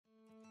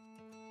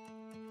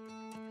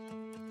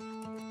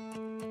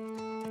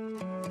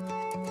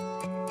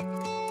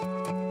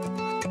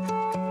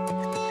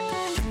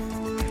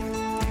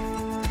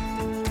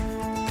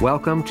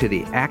Welcome to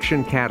the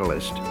Action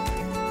Catalyst,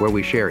 where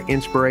we share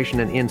inspiration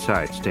and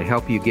insights to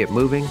help you get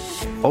moving,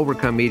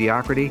 overcome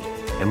mediocrity,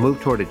 and move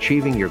toward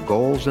achieving your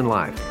goals in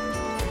life.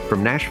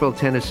 From Nashville,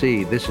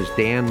 Tennessee, this is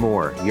Dan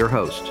Moore, your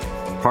host,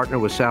 partner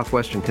with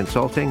Southwestern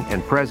Consulting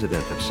and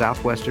president of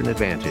Southwestern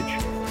Advantage.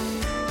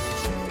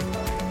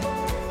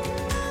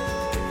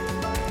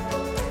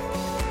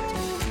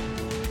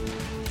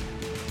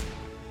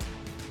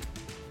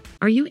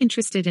 Are you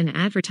interested in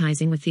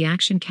advertising with the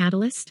Action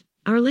Catalyst?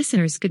 Our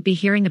listeners could be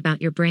hearing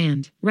about your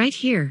brand right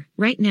here,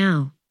 right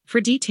now.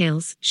 For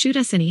details, shoot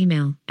us an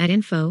email at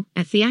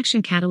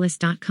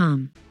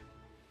info@theactioncatalyst.com.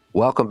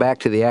 Welcome back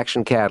to the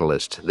Action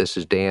Catalyst. This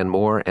is Dan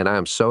Moore, and I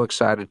am so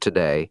excited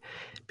today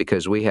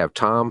because we have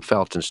Tom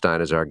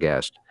Feltenstein as our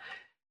guest.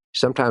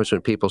 Sometimes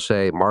when people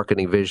say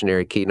marketing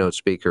visionary, keynote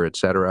speaker,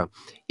 etc.,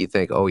 you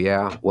think, oh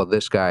yeah, well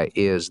this guy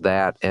is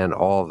that and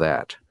all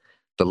that.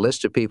 The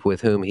list of people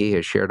with whom he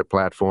has shared a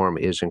platform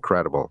is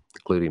incredible,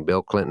 including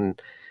Bill Clinton,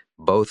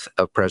 both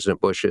of President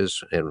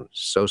Bush's, and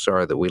so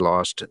sorry that we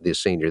lost the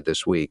senior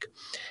this week.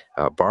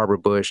 Barbara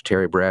Bush,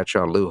 Terry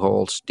Bradshaw, Lou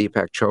Holtz,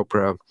 Deepak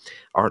Chopra,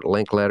 Art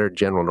Linkletter,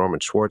 General Norman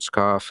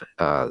Schwarzkopf,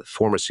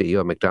 former CEO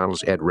of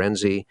McDonald's, Ed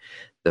Renzi,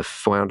 the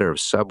founder of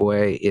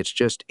Subway. It's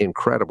just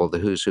incredible, the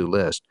who's who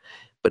list.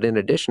 But in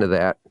addition to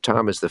that,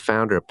 Tom is the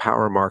founder of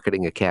Power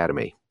Marketing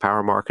Academy.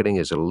 Power Marketing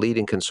is a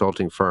leading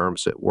consulting firm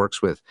that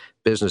works with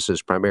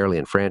businesses primarily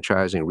in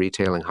franchising,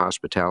 retailing,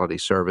 hospitality,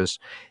 service.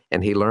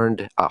 And he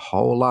learned a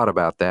whole lot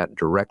about that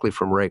directly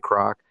from Ray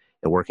Kroc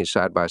and working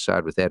side by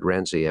side with Ed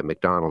Renzi at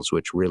McDonald's,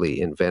 which really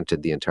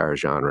invented the entire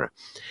genre.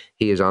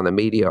 He is on the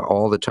media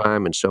all the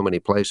time in so many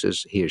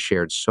places. He has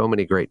shared so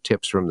many great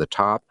tips from the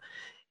top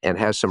and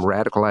has some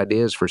radical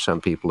ideas for some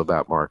people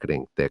about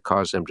marketing that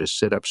cause them to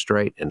sit up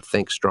straight and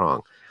think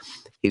strong.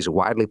 He's a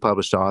widely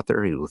published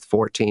author with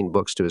 14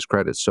 books to his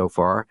credit so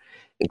far,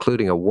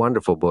 including a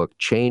wonderful book,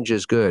 Change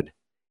is Good,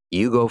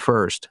 You Go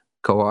First,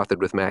 co-authored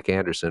with Mac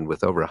Anderson,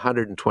 with over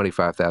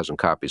 125,000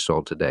 copies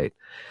sold to date.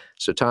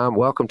 So, Tom,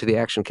 welcome to the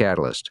Action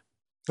Catalyst.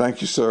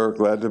 Thank you, sir.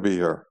 Glad to be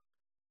here.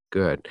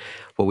 Good.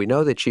 Well, we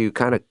know that you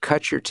kind of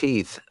cut your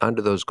teeth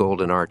under those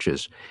golden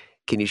arches.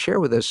 Can you share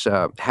with us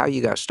how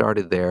you got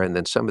started there and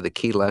then some of the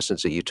key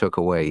lessons that you took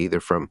away, either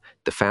from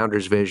the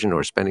founder's vision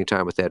or spending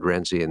time with Ed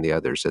Renzi and the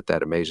others at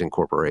that amazing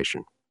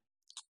corporation?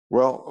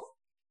 Well,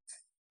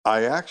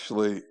 I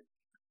actually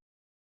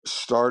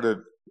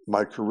started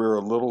my career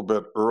a little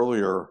bit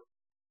earlier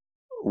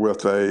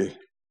with a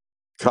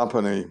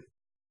company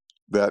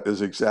that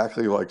is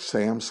exactly like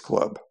Sam's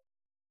Club,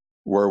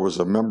 where it was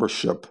a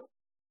membership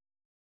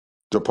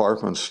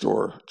department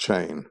store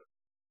chain.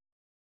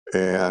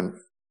 And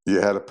you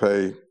had to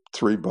pay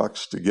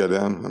 $3 to get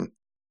in, and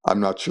I'm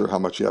not sure how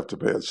much you have to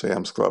pay at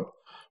Sam's Club.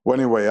 Well,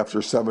 anyway,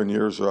 after 7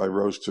 years, I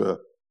rose to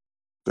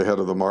the head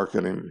of the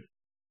marketing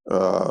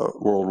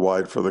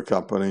worldwide for the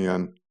company,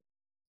 and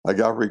I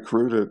got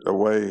recruited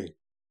away,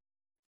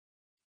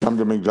 come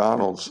to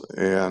McDonald's,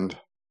 and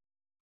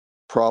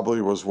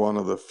probably was one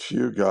of the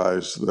few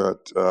guys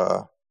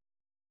that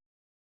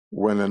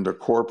went into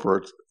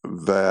corporate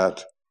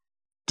that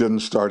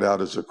didn't start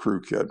out as a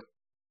crew kid.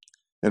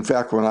 In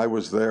fact, when I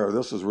was there,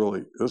 this is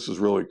really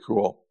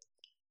cool.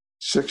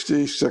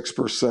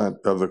 66%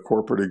 of the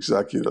corporate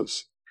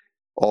executives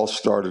all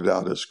started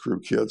out as crew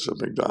kids at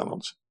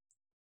McDonald's.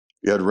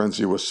 Ed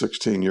Renzi was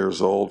 16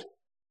 years old,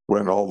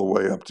 went all the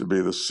way up to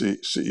be the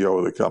CEO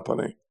of the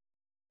company.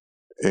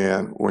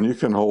 And when you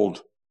can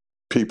hold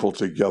people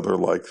together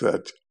like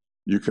that,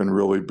 you can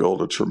really build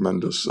a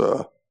tremendous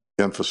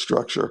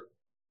infrastructure.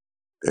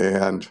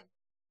 And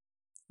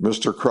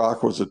Mr.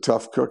 Kroc was a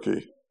tough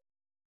cookie.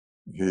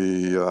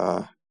 He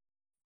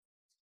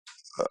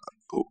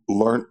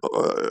learned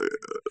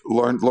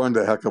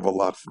a heck of a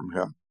lot from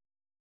him.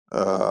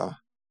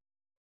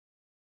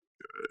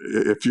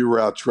 If you were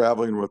out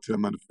traveling with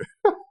him, and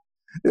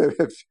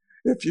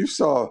if you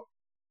saw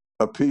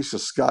a piece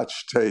of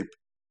Scotch tape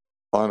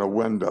on a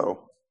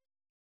window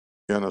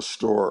in a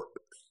store,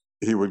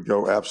 he would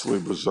go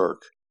absolutely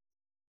berserk.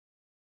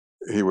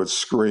 He would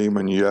scream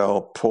and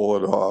yell, pull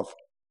it off.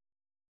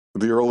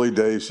 The early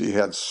days, he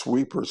had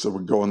sweepers that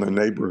would go in the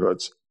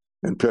neighborhoods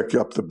and pick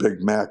up the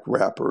Big Mac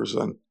wrappers.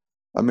 And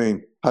I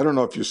mean, I don't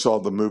know if you saw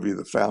the movie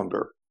The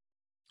Founder.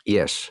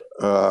 Yes.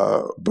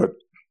 But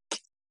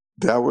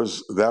that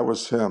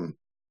was him.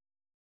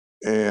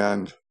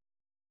 And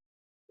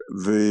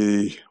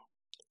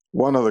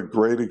one of the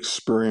great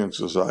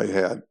experiences I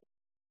had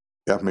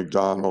at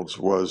McDonald's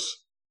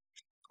was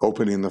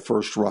opening the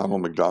first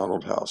Ronald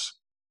McDonald House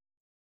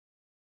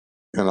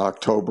in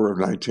October of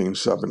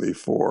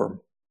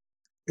 1974.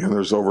 And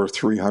there's over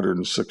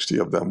 360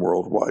 of them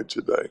worldwide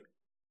today.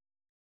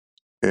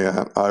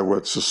 And I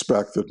would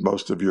suspect that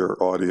most of your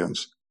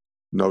audience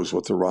knows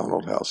what the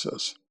Ronald House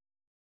is.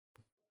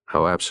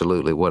 Oh,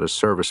 absolutely. What a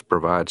service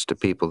provides to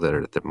people that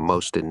are the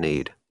most in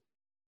need.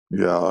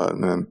 Yeah,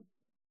 and then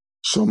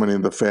so many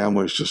of the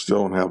families just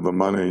don't have the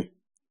money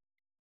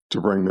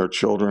to bring their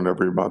children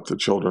every month to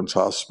Children's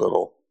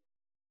Hospital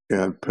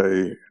and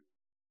pay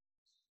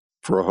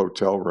for a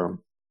hotel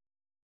room.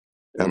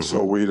 And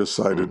so we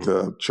decided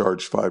to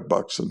charge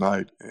 $5 a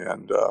night.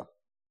 And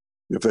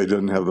if they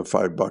didn't have the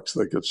 $5,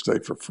 they could stay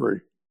for free.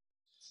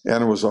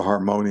 And it was a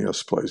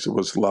harmonious place. It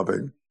was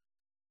loving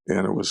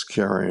and it was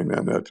caring,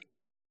 and it,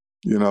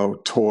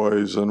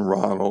 toys and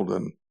Ronald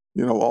and,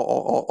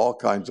 all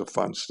kinds of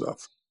fun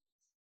stuff.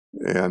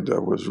 And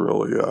it was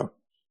really,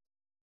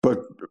 but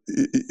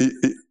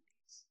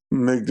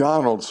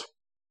McDonald's,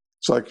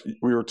 it's like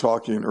we were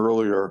talking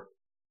earlier,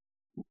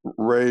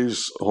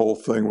 Ray's whole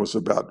thing was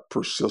about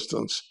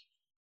persistence.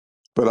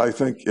 But I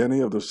think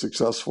any of the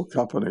successful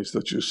companies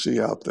that you see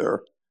out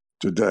there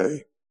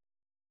today,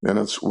 and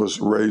it was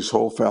Ray's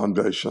whole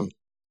foundation,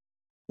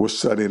 was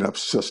setting up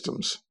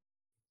systems.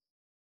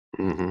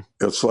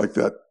 It's like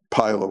that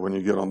pilot when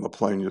you get on the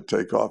plane, you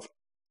take off.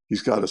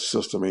 He's got a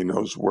system. He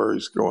knows where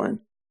he's going.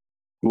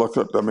 Look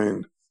at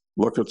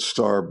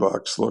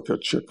Starbucks, look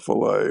at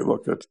Chick-fil-A,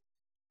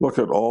 look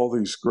at all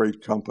these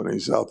great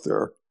companies out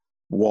there,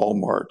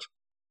 Walmart.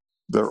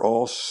 They're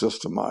all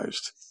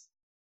systemized.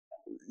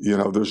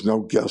 There's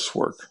no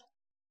guesswork.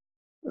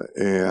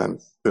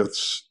 And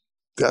that's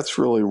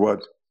really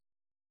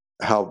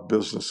how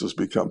businesses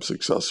become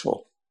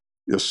successful,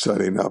 is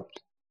setting up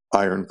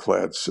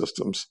ironclad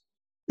systems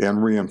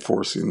and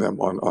reinforcing them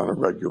on a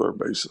regular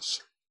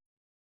basis.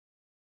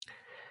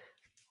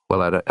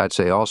 Well, I'd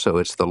say also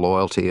it's the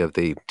loyalty of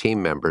the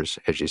team members.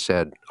 As you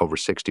said, over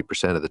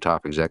 60% of the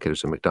top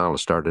executives at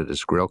McDonald's started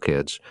as grill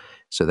kids.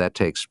 So that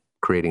takes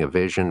creating a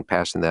vision,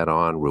 passing that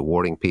on,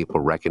 rewarding people,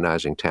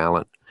 recognizing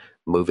talent,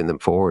 moving them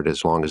forward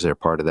as long as they're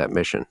part of that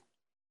mission.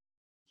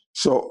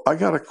 So I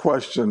got a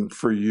question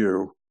for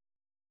you.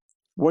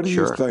 What do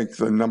you think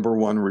the number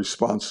one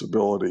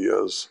responsibility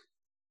is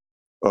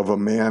of a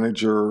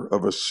manager,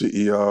 of a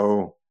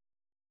CEO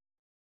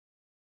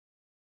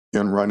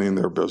in running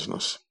their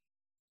business?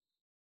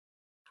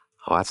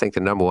 Oh, I think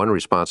the number one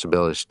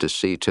responsibility is to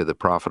see to the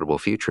profitable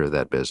future of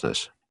that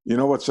business. You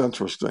know what's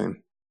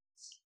interesting?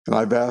 And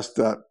I've asked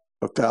that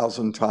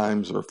 1,000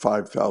 times or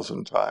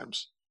 5,000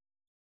 times.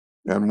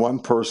 And one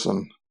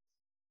person,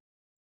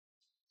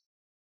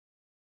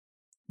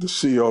 the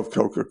CEO of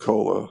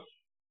Coca-Cola,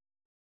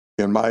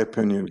 in my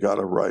opinion, got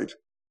it right.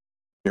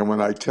 And when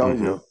I tell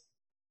you,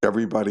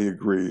 everybody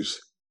agrees,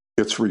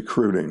 it's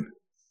recruiting.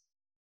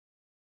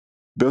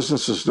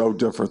 Business is no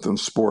different than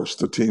sports.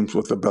 The teams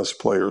with the best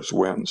players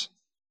wins.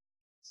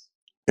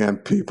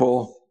 And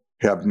people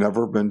have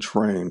never been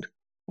trained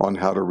on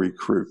how to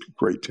recruit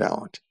great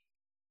talent.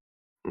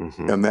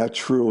 And that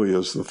truly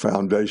is the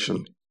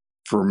foundation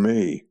for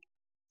me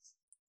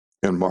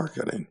in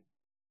marketing.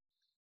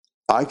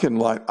 I can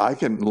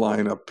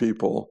line up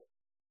people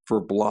for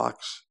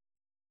blocks,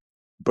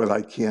 but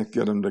I can't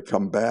get them to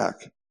come back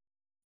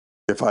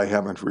if I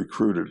haven't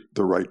recruited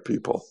the right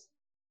people.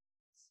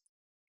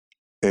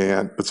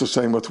 And it's the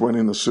same with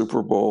winning the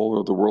Super Bowl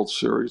or the World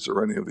Series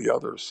or any of the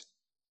others.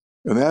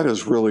 And that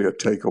is really a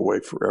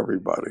takeaway for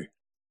everybody.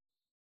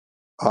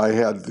 I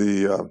had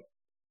the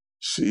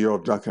CEO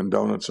of Dunkin'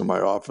 Donuts in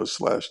my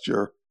office last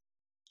year,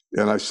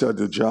 and I said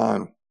to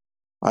John,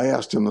 I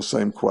asked him the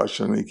same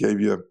question, and he gave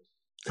you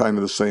kind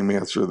of the same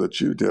answer that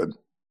you did.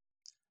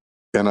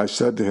 And I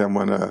said to him,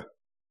 when a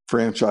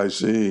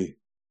franchisee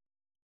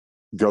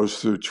goes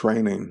through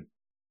training,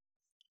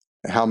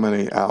 how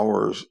many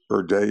hours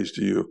or days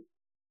do you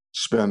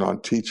spend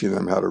on teaching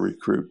them how to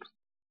recruit?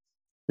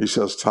 He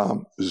says,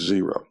 Tom,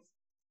 0.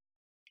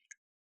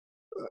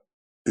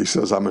 He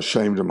says, I'm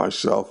ashamed of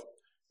myself.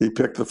 He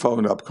picked the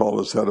phone up, called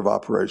his head of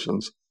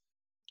operations,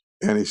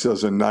 and he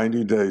says, in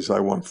 90 days,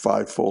 I want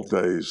 5 full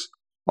days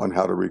on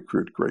how to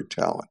recruit great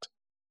talent.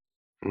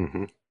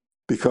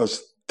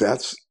 Because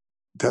that's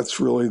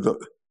really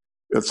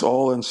it's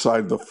all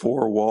inside the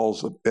 4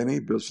 walls of any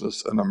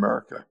business in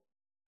America.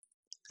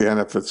 And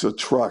if it's a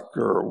truck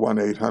or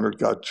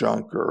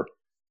 1-800-GOT-JUNK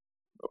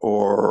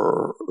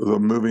or the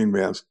moving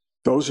vans,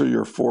 those are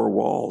your 4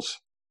 walls.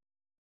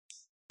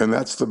 And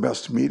that's the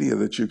best media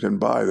that you can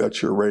buy.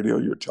 That's your radio,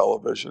 your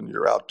television,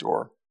 your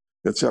outdoor.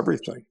 It's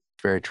everything.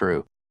 Very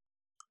true.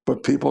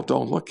 But people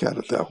don't look at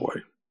it that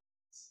way.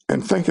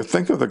 And think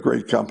of the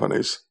great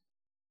companies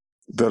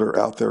that are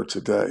out there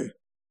today.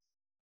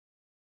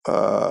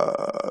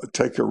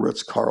 Take a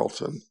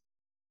Ritz-Carlton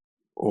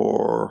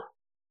or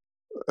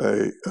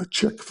a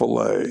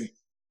Chick-fil-A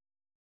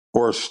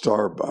or a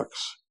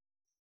Starbucks.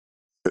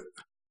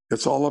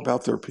 It's all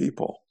about their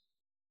people.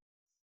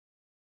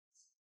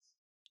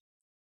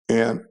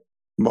 And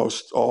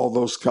all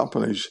those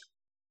companies,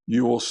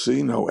 you will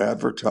see no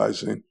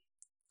advertising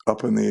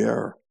up in the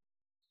air.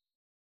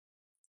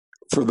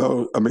 For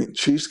those,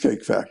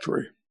 Cheesecake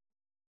Factory,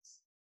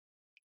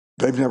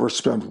 they've never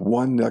spent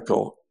 1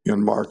 nickel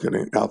in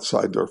marketing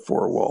outside their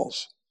 4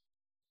 walls.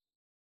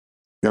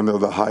 And they're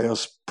the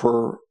highest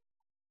per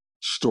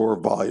store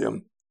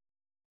volume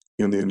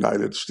in the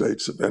United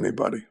States of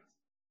anybody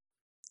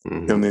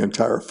in the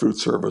entire food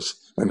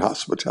service and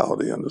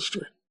hospitality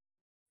industry.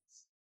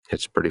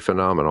 It's pretty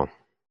phenomenal.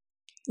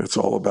 It's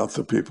all about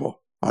the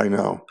people. I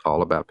know.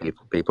 All about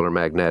people. People are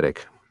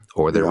magnetic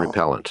or they're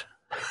repellent,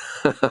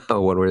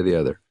 one way or the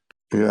other.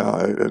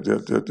 Yeah,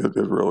 it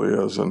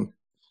really is. And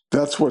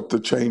that's what the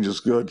Change is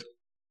Good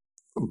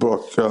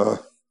book,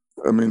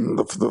 I mean,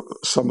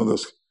 some of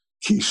the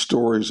key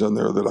stories in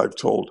there that I've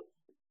told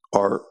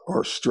are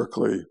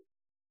strictly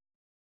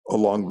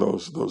along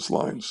those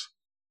lines.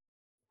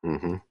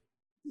 Mm-hmm.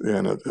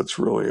 And it's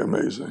really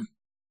amazing.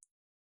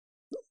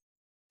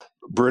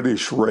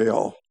 British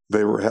Rail,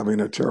 they were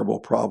having a terrible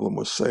problem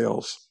with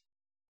sales.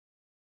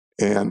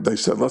 And they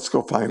said, let's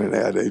go find an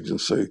ad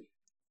agency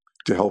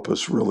to help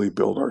us really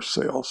build our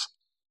sales.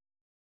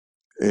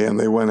 And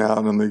they went out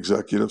on the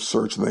executive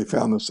search and they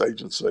found this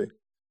agency.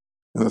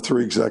 And the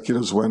three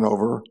executives went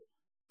over,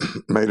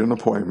 made an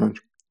appointment,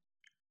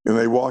 and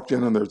they walked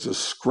in and there's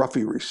this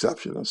scruffy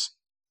receptionist.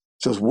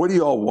 Says, what do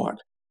you all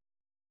want?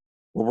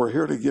 Well, we're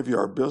here to give you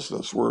our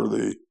business. We're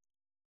the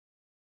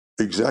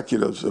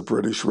executives of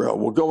British Rail.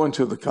 We'll go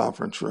into the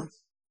conference room.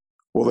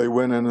 Well, they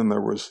went in and it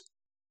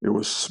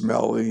was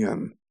smelly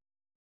and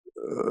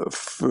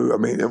food. I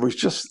mean, it was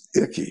just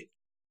icky.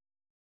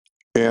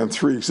 And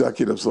three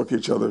executives look at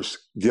each other,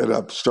 get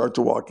up, start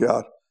to walk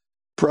out.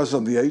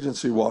 President of the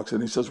agency walks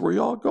in. He says, where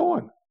y'all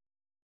going?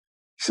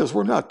 He says,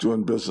 we're not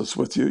doing business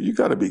with you. You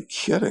got to be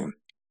kidding.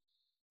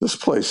 This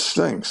place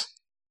stinks.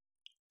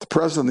 The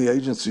president of the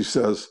agency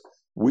says,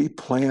 we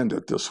planned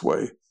it this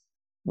way.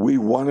 We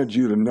wanted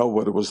you to know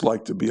what it was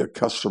like to be a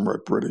customer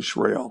at British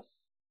Rail.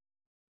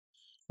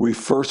 We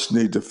first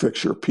need to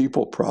fix your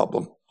people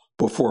problem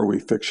before we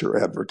fix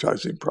your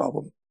advertising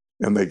problem.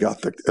 And they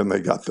got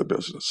the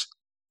business.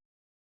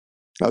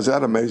 Now, is that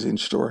an amazing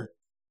story?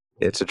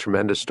 It's a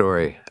tremendous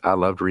story. I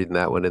loved reading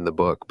that one in the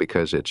book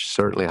because it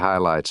certainly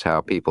highlights how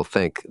people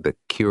think the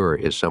cure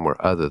is somewhere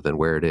other than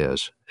where it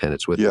is, and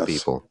it's with the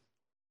people.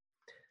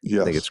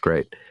 Yes. I think it's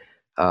great.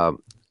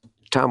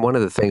 Tom, one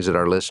of the things that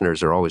our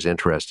listeners are always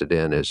interested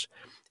in is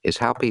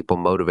how people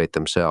motivate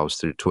themselves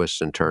through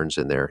twists and turns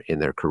in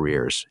their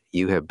careers.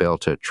 You have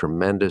built a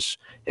tremendous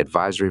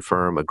advisory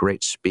firm, a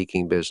great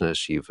speaking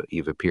business.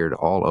 You've appeared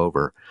all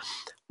over.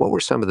 What were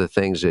some of the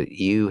things that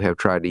you have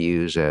tried to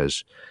use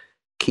as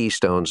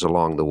keystones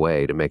along the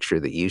way to make sure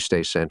that you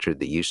stay centered,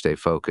 that you stay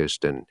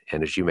focused, and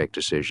as you make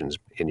decisions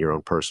in your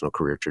own personal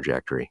career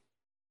trajectory?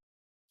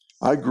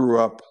 I grew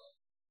up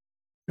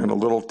in a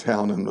little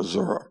town in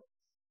Missouri.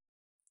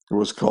 It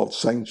was called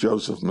St.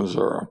 Joseph,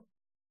 Missouri. It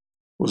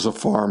was a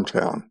farm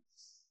town.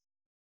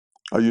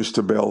 I used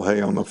to bale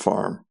hay on the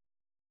farm.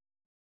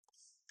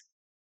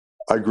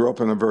 I grew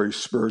up in a very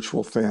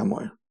spiritual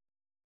family.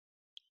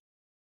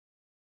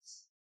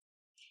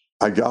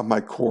 I got my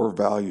core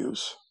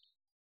values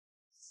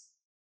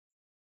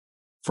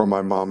from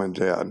my mom and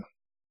dad.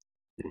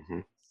 Mm-hmm.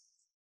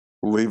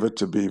 Leave it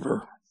to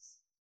Beaver.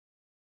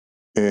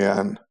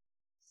 And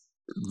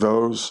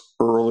those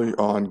early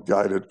on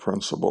guided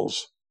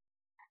principles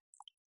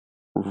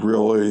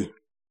really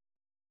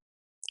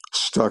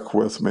stuck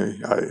with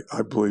me,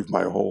 I believe,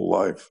 my whole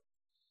life.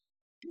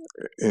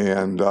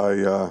 And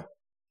I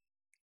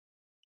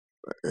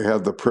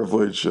had the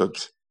privilege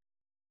at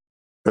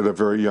a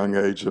very young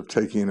age of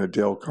taking a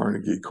Dale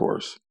Carnegie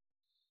course,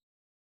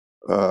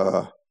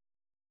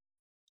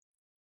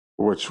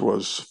 which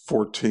was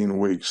 14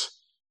 weeks,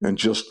 and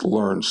just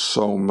learned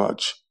so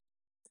much.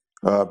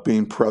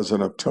 Being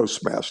president of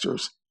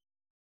Toastmasters,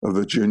 of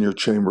the Junior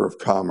Chamber of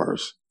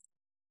Commerce,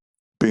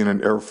 being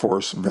an Air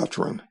Force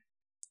veteran.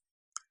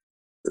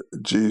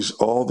 Geez,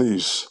 all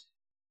these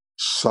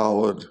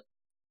solid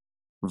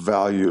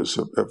values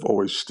have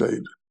always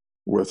stayed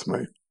with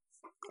me.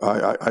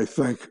 I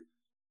think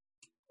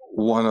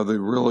one of the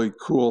really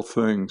cool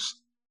things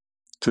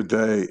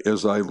today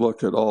is I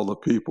look at all the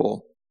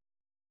people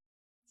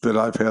that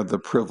I've had the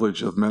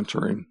privilege of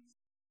mentoring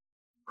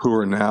who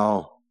are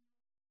now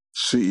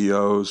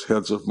CEOs,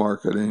 heads of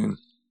marketing,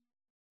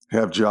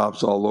 have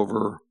jobs all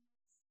over.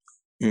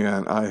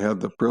 And I had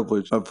the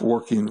privilege of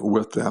working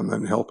with them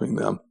and helping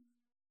them.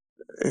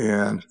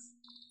 And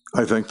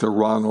I think the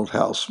Ronald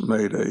House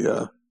made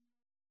a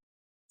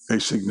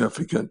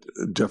significant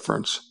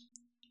difference.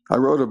 I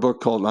wrote a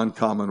book called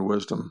Uncommon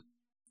Wisdom,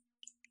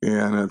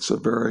 and it's a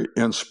very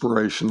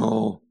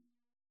inspirational.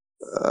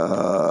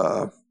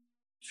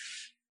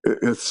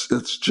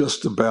 It's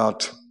just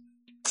about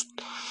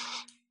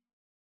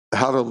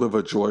how to live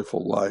a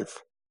joyful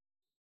life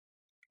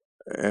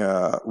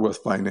with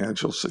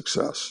financial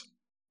success.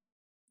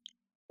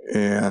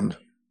 And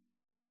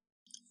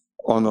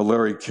on the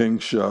Larry King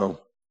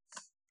show,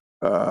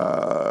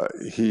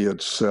 he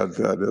had said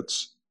that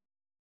it's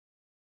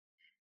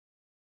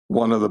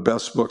one of the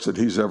best books that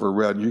he's ever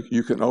read.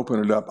 You can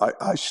open it up.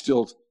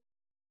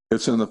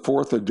 It's in the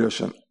 4th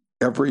edition.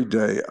 Every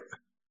day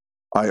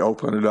I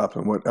open it up,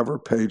 and whatever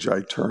page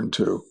I turn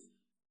to,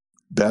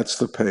 that's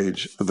the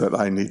page that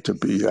I need to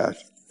be at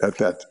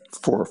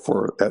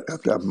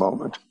that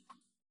moment.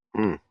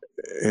 Mm.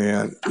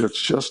 And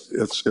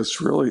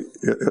it's really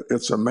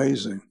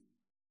amazing.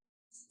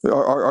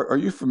 Are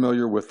you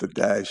familiar with the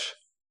Dash?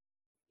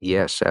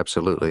 Yes,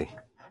 absolutely.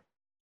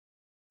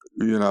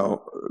 You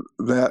know,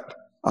 that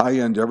I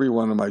end every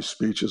one of my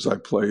speeches, I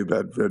play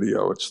that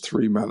video. It's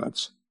 3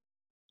 minutes.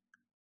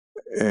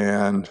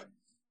 And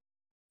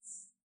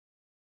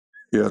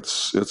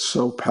it's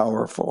so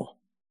powerful.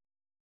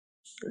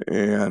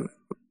 And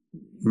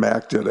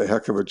Mac did a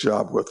heck of a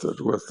job with it,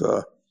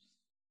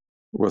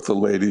 with the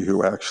lady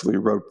who actually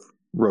wrote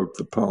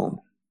the poem.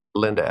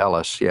 Linda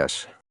Ellis,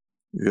 yes.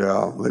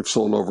 Yeah, they've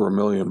sold over 1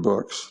 million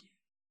books.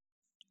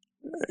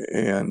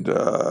 And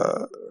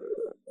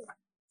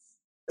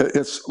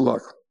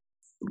look,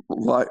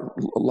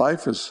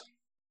 life is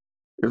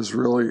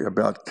really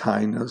about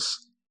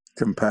kindness,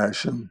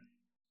 compassion,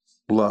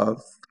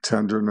 love,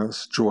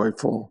 tenderness,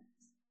 joyful.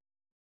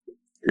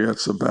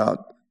 It's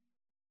about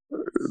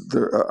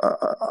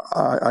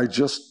I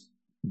just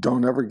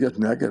don't ever get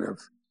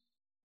negative.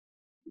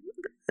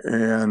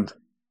 And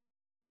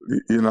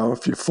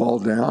if you fall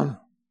down,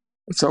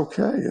 it's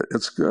okay.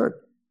 It's good.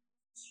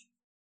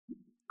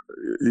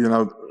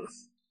 And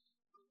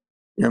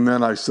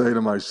then I say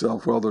to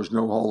myself, well, there's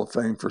no Hall of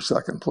Fame for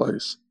second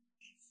place.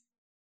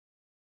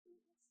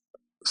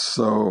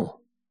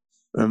 So,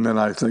 and then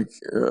I think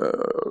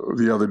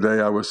the other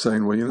day I was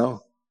saying,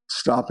 well,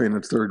 stopping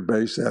at third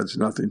base adds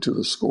nothing to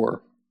the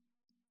score.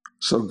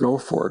 So go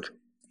for it.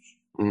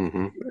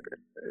 Mm-hmm.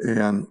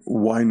 And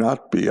why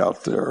not be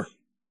out there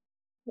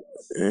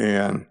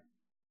and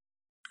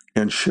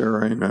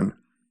sharing and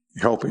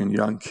helping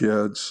young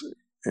kids?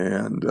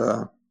 And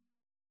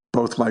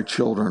both my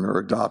children are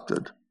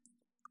adopted,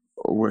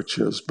 which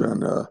has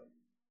been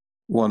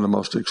one of the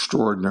most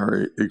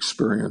extraordinary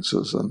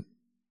experiences in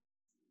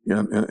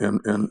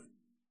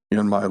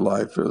my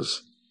life,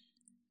 is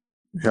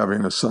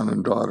having a son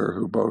and daughter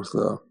who both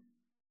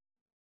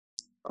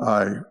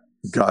I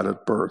got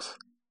at birth.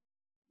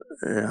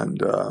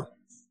 And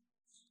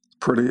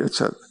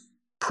it's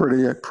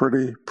pretty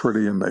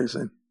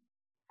amazing.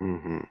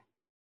 Mm-hmm.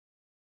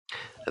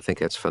 I think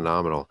that's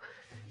phenomenal.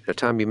 Now,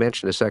 Tom, you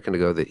mentioned a second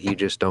ago that you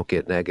just don't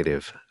get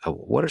negative.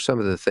 What are some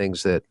of the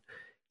things that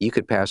you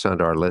could pass on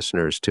to our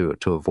listeners to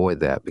avoid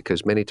that?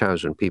 Because many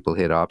times when people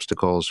hit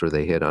obstacles or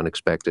they hit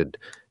unexpected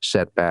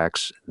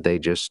setbacks, they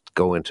just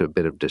go into a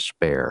bit of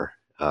despair.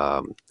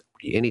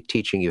 Any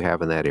teaching you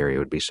have in that area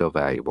would be so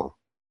valuable.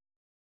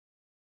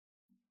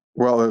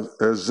 Well,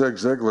 as Zig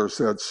Ziglar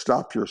said,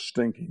 stop your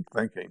stinking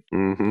thinking.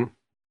 Mm-hmm.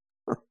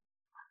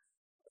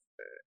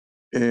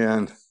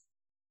 And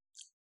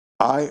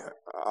I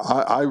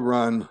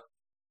run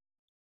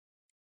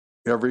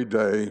every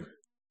day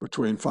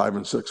between 5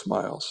 and 6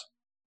 miles.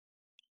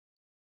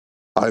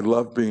 I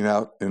love being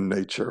out in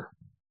nature.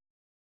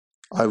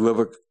 I live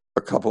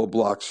a couple of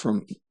blocks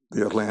from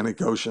the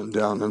Atlantic Ocean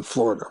down in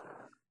Florida.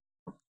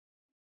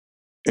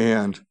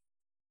 And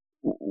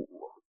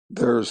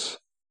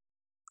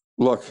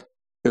look,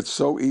 it's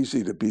so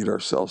easy to beat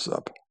ourselves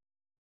up.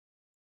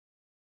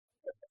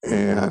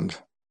 And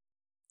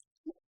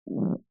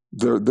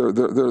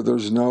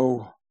there's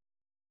no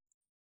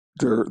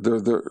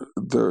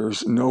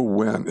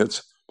win.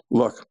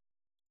 Look,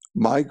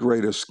 my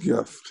greatest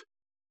gift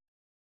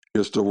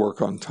is to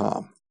work on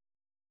Tom.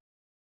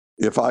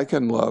 If I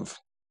can love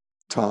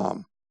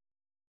Tom,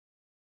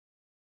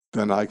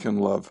 then I can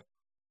love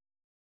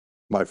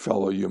my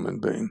fellow human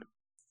being.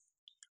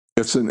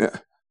 It's an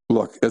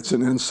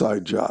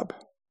inside job.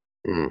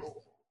 Mm.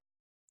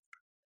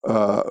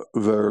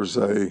 There's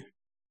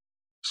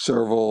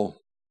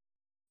several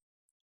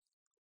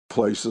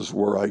places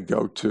where I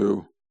go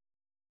to.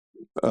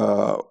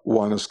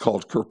 One is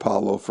called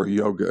Kripalu for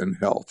yoga and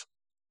health,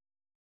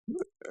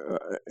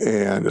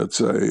 and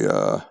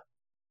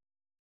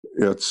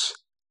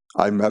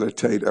I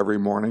meditate every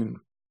morning.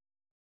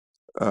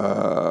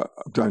 I've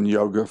done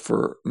yoga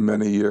for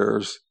many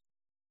years.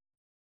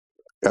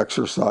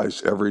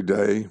 Exercise every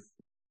day.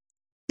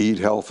 Eat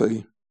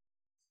healthy.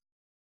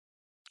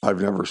 I've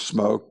never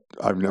smoked.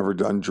 I've never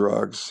done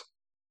drugs.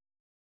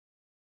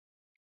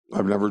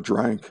 I've never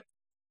drank.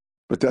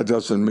 But that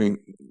doesn't mean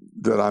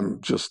that I'm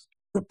just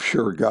a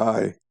pure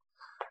guy.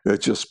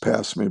 It just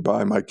passed me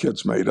by. My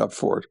kids made up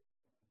for it.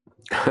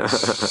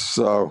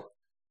 So,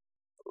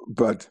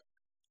 but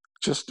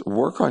just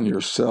work on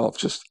yourself.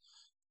 Just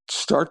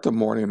start the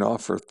morning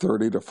off for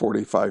 30 to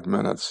 45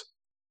 minutes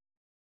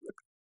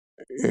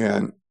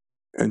and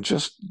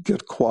just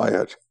get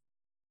quiet,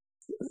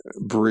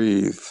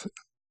 breathe,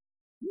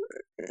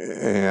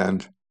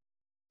 and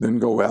then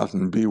go out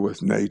and be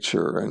with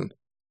nature. And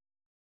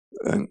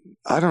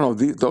I don't know,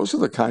 those are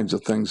the kinds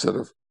of things that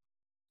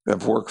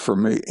have worked for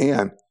me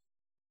and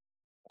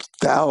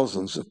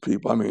thousands of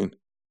people. I mean,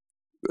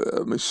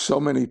 so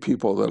many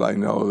people that I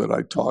know that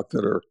I talk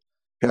that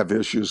have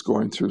issues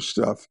going through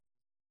stuff,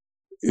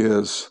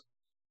 is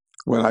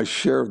when I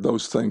share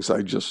those things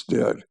I just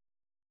did,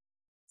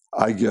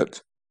 I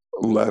get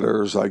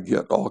letters, I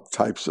get all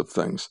types of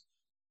things.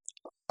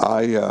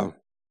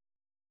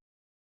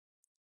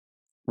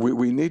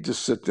 We need to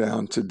sit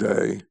down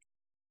today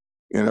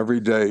and every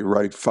day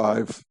write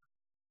 5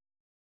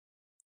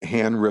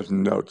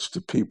 handwritten notes to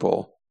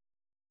people,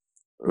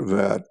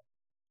 that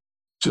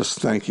just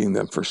thanking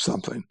them for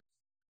something,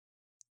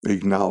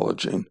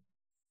 acknowledging.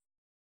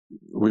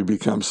 We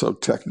become so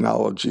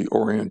technology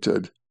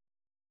oriented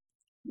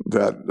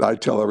that I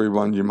tell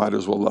everyone you might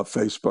as well love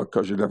Facebook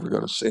because you're never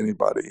going to see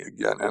anybody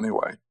again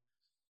anyway.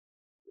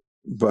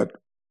 But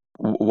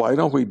why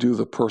don't we do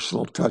the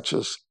personal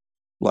touches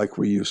like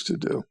we used to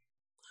do?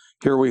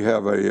 Here we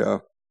have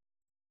a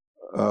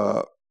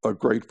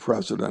great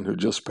president who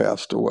just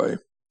passed away,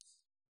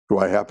 who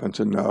I happen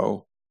to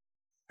know,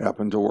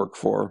 happen to work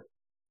for.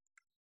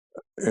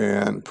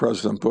 And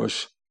President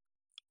Bush,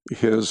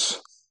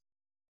 his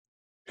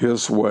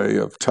way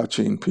of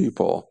touching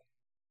people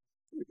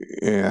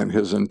and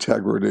his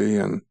integrity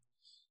and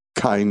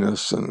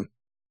kindness, and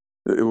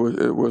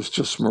it was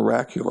just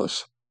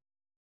miraculous.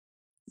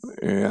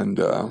 And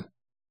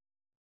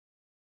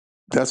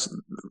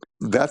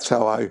that's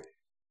how I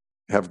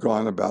have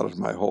gone about it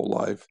my whole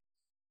life,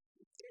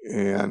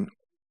 and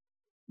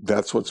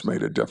that's what's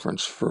made a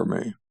difference for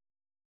me.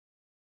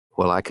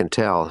 Well, I can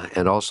tell.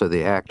 And also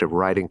the act of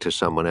writing to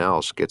someone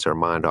else gets our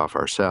mind off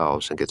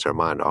ourselves and gets our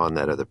mind on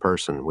that other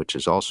person, which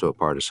is also a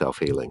part of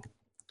self-healing,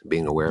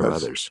 being aware of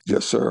others.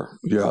 Yes, sir.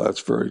 Yeah,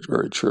 that's very,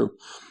 very true.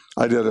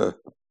 I did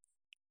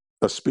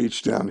a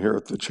speech down here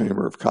at the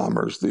Chamber of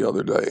Commerce the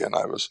other day, and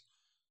I was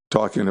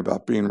talking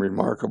about being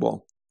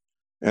remarkable.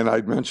 And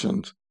I'd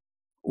mentioned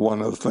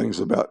one of the things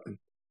about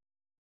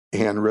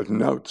handwritten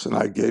notes, and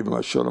I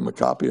showed him a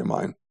copy of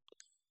mine.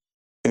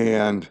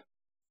 And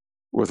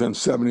within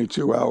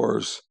 72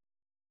 hours,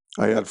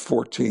 I had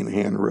 14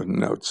 handwritten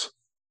notes.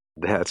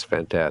 That's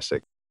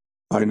fantastic.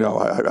 I know.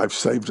 I've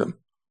saved them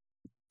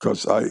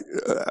because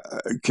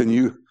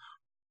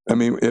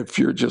if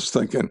you're just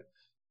thinking,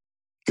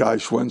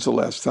 gosh, when's the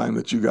last time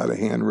that you got a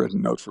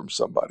handwritten note from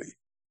somebody,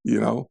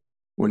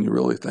 when you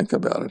really think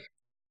about it?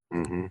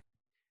 Mm-hmm.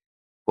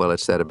 Well,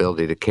 it's that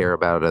ability to care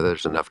about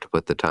others enough to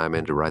put the time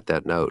in to write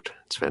that note.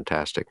 It's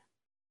fantastic.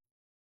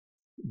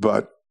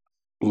 But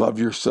love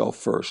yourself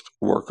first.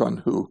 Work on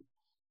who.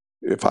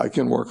 If I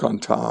can work on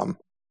Tom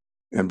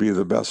and be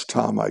the best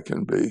Tom I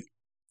can be,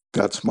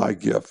 that's my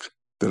gift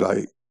that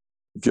I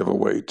give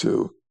away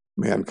to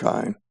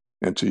mankind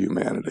and to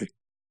humanity.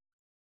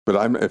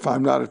 But if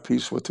I'm not at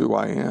peace with who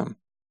I am,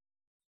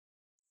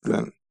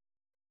 then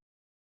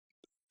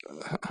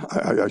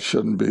I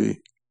shouldn't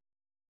be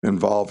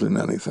involved in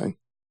anything.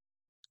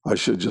 I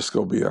should just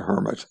go be a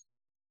hermit.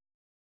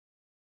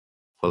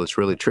 Well, it's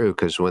really true,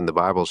 because when the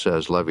Bible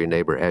says love your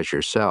neighbor as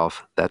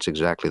yourself, that's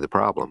exactly the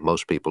problem.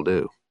 Most people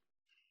do.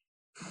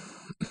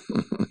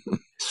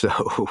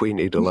 So we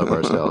need to love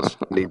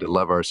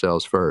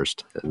ourselves,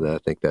 first. And I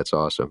think that's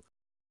awesome.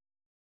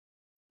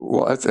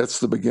 Well, that's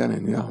the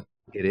beginning, yeah.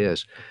 It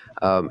is.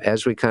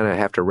 As we kind of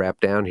have to wrap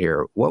down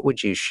here, what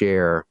would you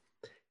share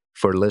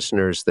for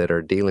listeners that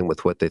are dealing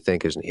with what they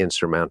think is an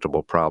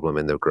insurmountable problem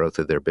in the growth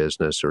of their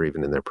business or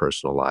even in their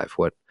personal life?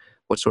 What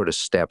sort of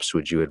steps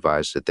would you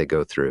advise that they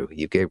go through?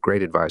 You gave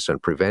great advice on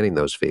preventing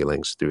those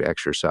feelings through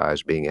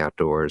exercise, being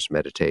outdoors,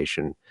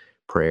 meditation,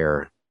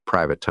 prayer,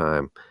 private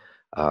time.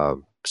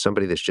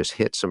 Somebody that's just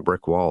hit some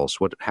brick walls,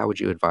 how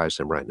would you advise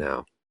them right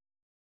now?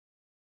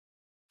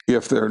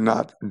 If they're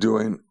not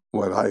doing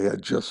what I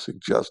had just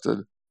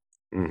suggested,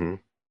 mm-hmm.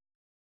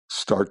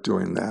 Start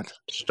doing that.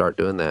 Start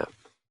doing that.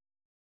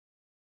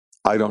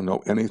 I don't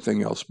know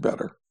anything else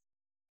better.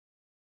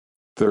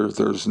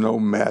 There's no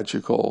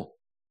magical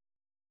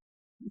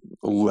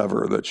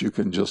lever that you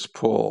can just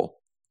pull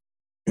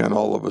and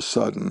all of a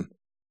sudden,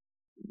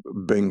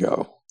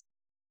 bingo.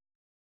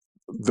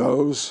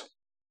 Those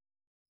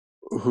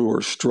who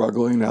are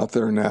struggling out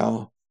there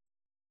now,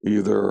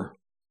 either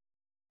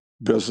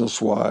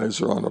business-wise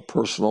or on a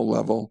personal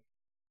level,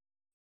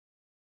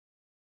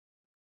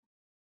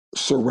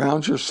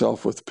 surround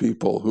yourself with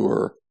people who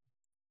are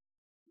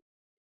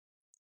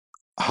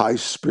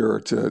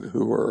high-spirited,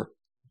 who are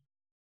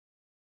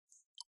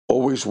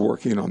always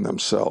working on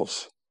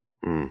themselves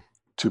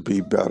to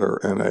be better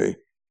in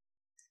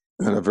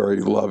a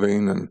very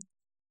loving and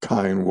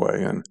kind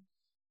way, and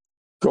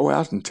go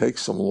out and take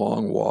some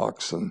long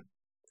walks and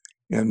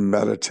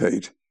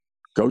meditate.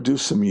 Go do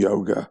some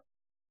yoga.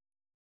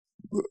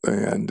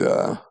 And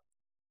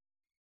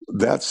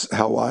that's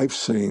how I've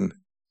seen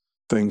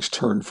things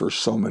turn for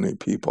so many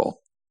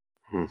people.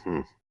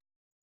 Mm-hmm.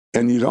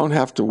 And you don't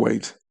have to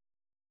wait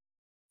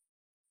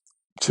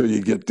till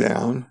you get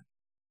down,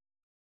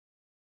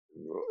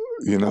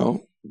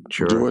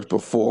 Sure. Do it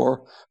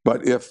before.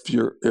 But if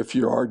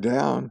you are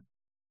down,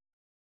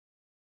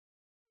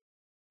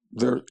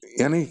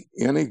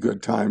 any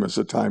good time is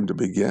a time to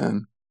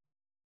begin.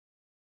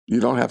 You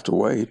don't have to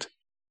wait.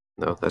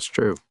 No, that's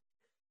true.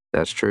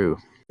 That's true.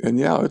 And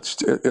yeah,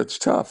 it's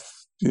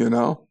tough,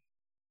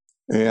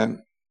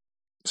 and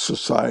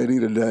society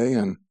today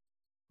and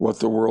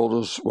what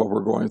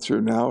we're going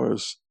through now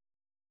is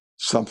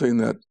something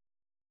that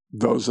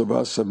those of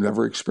us have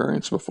never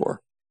experienced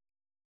before.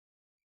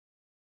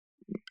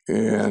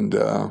 And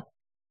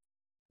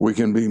we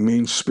can be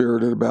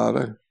mean-spirited about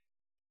it.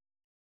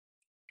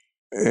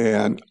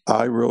 And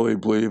I really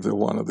believe that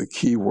one of the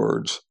key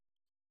words,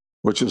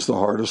 which is the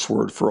hardest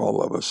word for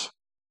all of us,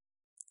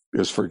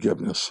 is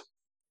forgiveness.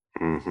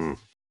 Mm-hmm.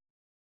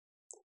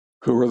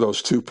 Who are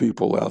those two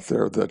people out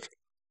there that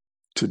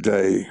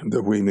today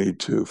that we need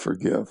to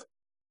forgive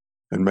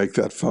and make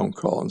that phone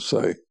call and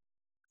say,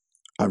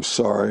 I'm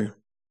sorry,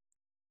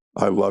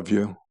 I love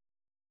you,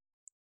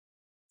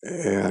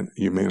 and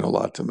you mean a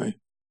lot to me.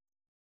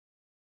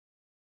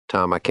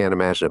 Tom, I can't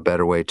imagine a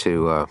better way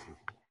to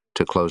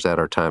close out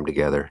our time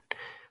together.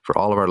 For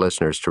all of our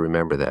listeners to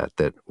remember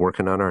that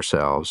working on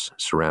ourselves,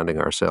 surrounding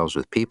ourselves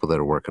with people that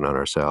are working on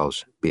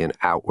ourselves, being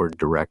outward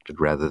directed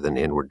rather than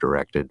inward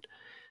directed,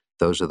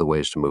 those are the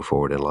ways to move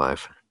forward in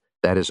life.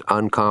 That is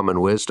uncommon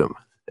wisdom,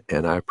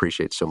 and I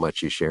appreciate so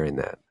much you sharing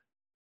that.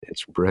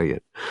 It's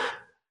brilliant.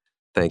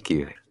 Thank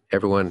you.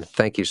 Everyone,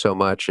 thank you so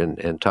much.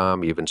 And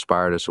Tom, you've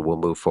inspired us, and we'll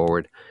move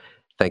forward.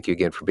 Thank you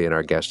again for being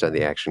our guest on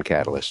the Action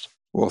Catalyst.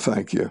 Well,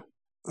 thank you.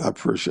 I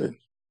appreciate it.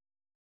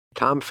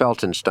 Tom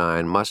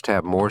Feltenstein must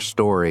have more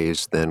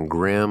stories than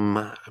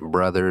Grimm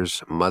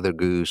Brothers, Mother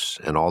Goose,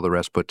 and all the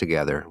rest put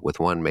together,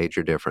 with one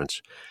major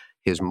difference.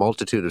 His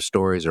multitude of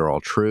stories are all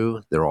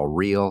true, they're all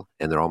real,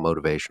 and they're all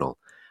motivational.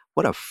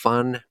 What a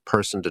fun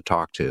person to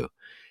talk to.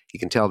 You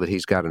can tell that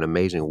he's got an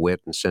amazing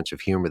wit and sense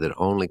of humor that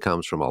only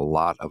comes from a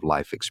lot of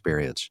life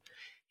experience.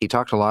 He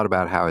talked a lot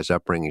about how his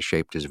upbringing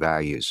shaped his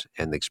values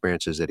and the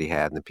experiences that he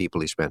had and the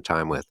people he spent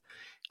time with.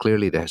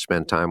 Clearly, to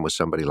spend time with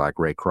somebody like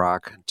Ray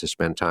Kroc, to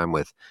spend time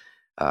with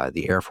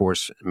the Air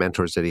Force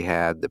mentors that he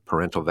had, the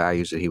parental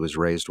values that he was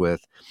raised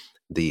with,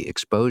 the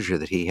exposure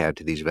that he had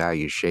to these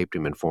values shaped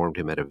him and formed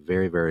him at a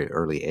very, very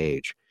early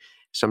age.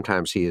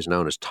 Sometimes he is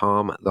known as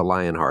Tom the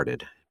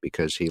Lionhearted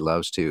because he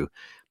loves to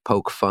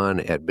poke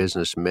fun at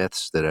business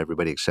myths that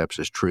everybody accepts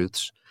as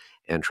truths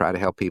and try to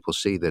help people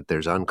see that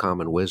there's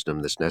uncommon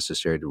wisdom that's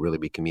necessary to really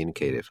be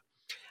communicative.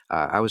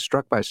 I was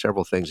struck by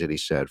several things that he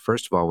said.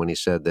 First of all, when he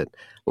said that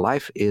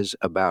life is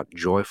about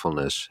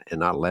joyfulness and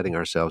not letting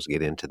ourselves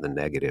get into the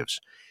negatives.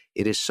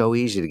 It is so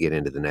easy to get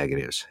into the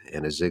negatives.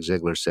 And as Zig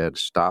Ziglar said,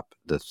 stop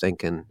the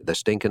stinking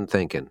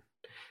thinking.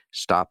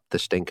 Stop the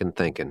stinking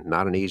thinking.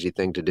 Not an easy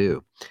thing to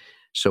do.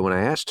 So when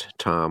I asked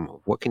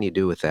Tom, what can you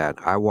do with that?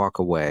 I walk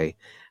away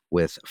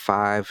with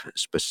 5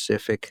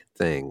 specific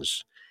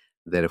things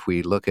that if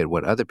we look at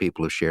what other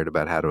people have shared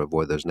about how to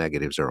avoid those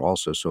negatives are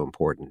also so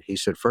important. He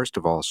said, first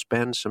of all,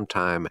 spend some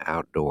time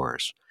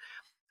outdoors.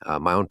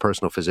 My own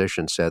personal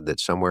physician said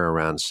that somewhere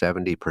around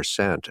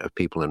 70% of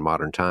people in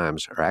modern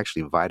times are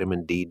actually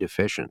vitamin D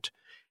deficient,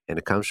 and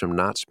it comes from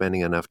not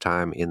spending enough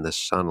time in the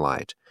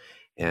sunlight.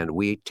 And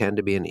we tend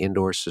to be an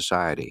indoor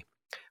society.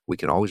 We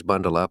can always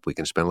bundle up. We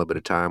can spend a little bit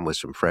of time with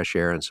some fresh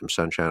air and some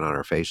sunshine on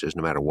our faces,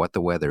 no matter what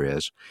the weather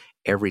is.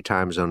 Every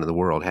time zone in the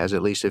world has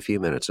at least a few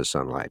minutes of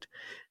sunlight.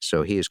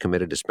 So he is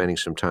committed to spending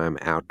some time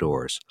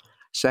outdoors.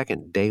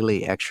 Second,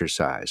 daily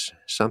exercise,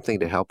 something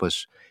to help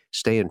us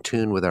stay in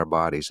tune with our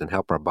bodies and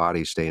help our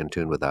bodies stay in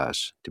tune with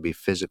us, to be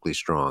physically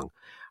strong.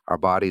 Our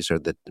bodies are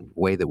the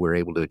way that we're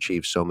able to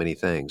achieve so many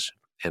things.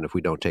 And if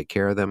we don't take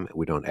care of them,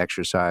 we don't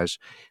exercise,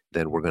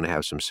 then we're going to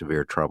have some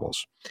severe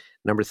troubles.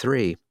 Number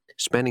 3,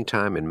 spending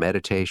time in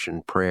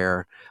meditation,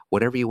 prayer,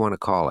 whatever you want to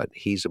call it.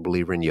 He's a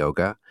believer in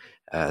yoga,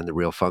 and the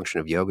real function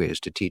of yoga is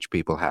to teach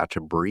people how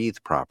to breathe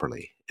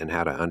properly and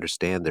how to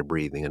understand their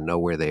breathing and know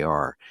where they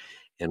are.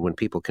 And when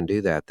people can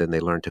do that, then they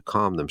learn to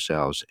calm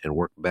themselves and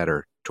work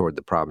better toward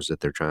the problems that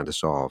they're trying to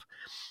solve.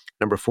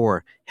 Number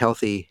 4,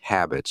 healthy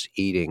habits,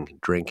 eating,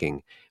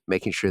 drinking,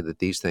 making sure that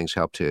these things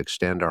help to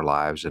extend our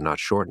lives and not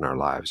shorten our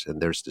lives.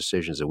 And there's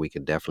decisions that we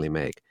can definitely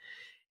make.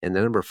 And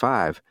then number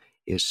 5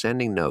 is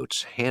sending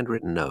notes,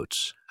 handwritten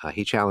notes.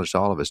 He challenged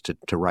all of us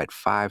to write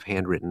 5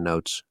 handwritten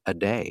notes a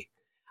day.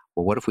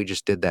 Well, what if we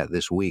just did that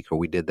this week, or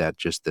we did that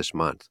just this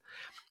month?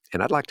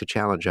 And I'd like to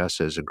challenge us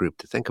as a group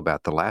to think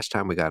about the last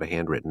time we got a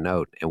handwritten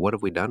note and what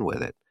have we done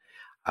with it.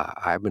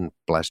 I've been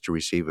blessed to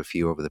receive a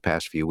few over the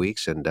past few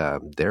weeks, and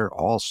they're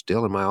all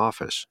still in my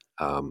office.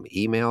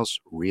 Emails,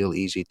 real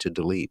easy to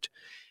delete.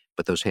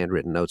 But those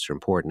handwritten notes are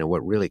important. And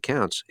what really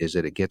counts is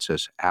that it gets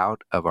us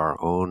out of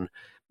our own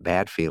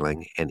bad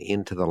feeling and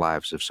into the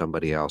lives of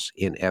somebody else,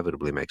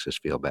 inevitably makes us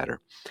feel better.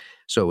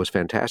 So it was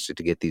fantastic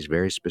to get these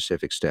very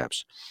specific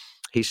steps.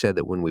 He said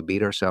that when we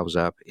beat ourselves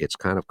up, it's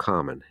kind of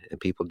common,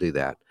 and people do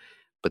that.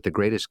 But the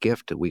greatest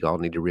gift that we all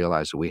need to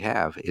realize that we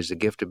have is the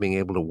gift of being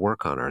able to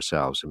work on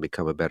ourselves and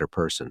become a better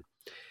person.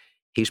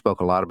 He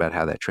spoke a lot about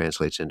how that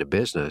translates into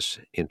business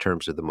in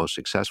terms of the most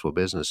successful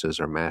businesses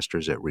are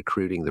masters at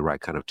recruiting the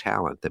right kind of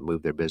talent that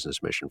move their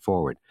business mission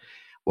forward.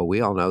 Well,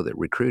 we all know that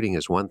recruiting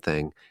is one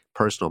thing.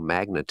 Personal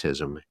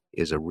magnetism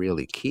is a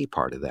really key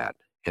part of that.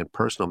 And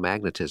personal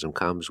magnetism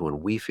comes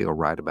when we feel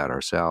right about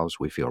ourselves,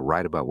 we feel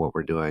right about what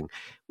we're doing,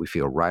 we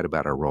feel right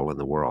about our role in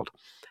the world.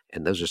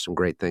 And those are some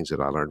great things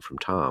that I learned from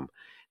Tom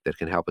that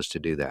can help us to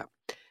do that.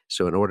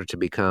 So in order to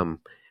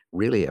become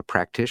really a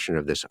practitioner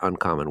of this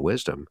uncommon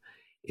wisdom,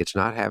 it's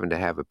not having to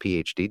have a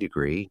PhD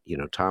degree. You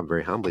know, Tom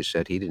very humbly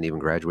said he didn't even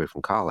graduate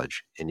from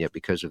college. And yet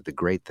because of the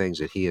great things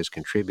that he has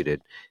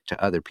contributed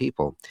to other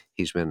people,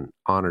 he's been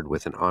honored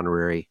with an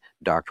honorary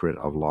doctorate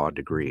of law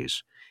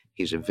degrees.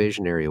 He's a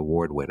visionary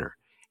award winner.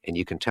 And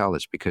you can tell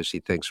it's because he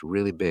thinks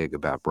really big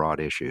about broad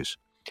issues.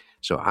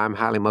 So I'm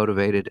highly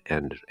motivated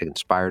and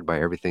inspired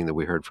by everything that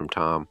we heard from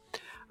Tom.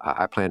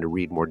 I plan to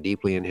read more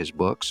deeply in his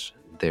books.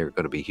 They're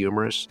going to be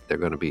humorous, they're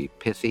going to be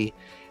pithy,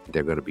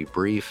 they're going to be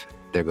brief,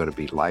 they're going to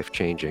be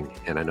life-changing,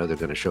 and I know they're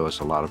going to show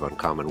us a lot of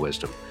uncommon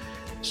wisdom.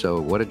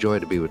 So what a joy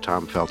to be with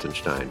Tom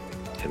Feltenstein,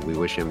 and we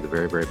wish him the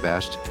very, very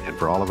best. And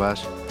for all of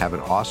us, have an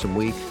awesome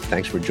week.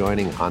 Thanks for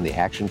joining on The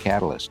Action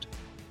Catalyst.